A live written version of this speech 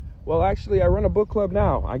Well, actually, I run a book club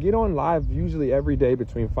now. I get on live usually every day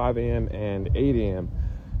between 5 a.m. and 8 a.m.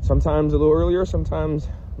 Sometimes a little earlier, sometimes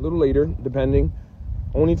a little later, depending.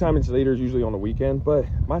 Only time it's later is usually on the weekend, but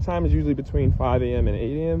my time is usually between 5 a.m. and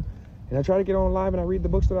 8 a.m. And I try to get on live and I read the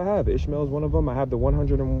books that I have. Ishmael is one of them. I have the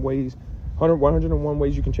 101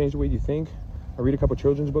 ways you can change the way you think. I read a couple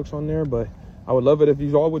children's books on there, but I would love it if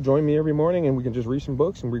you all would join me every morning and we can just read some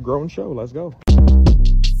books and we grow and show. Let's go.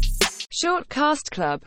 Short Cast Club.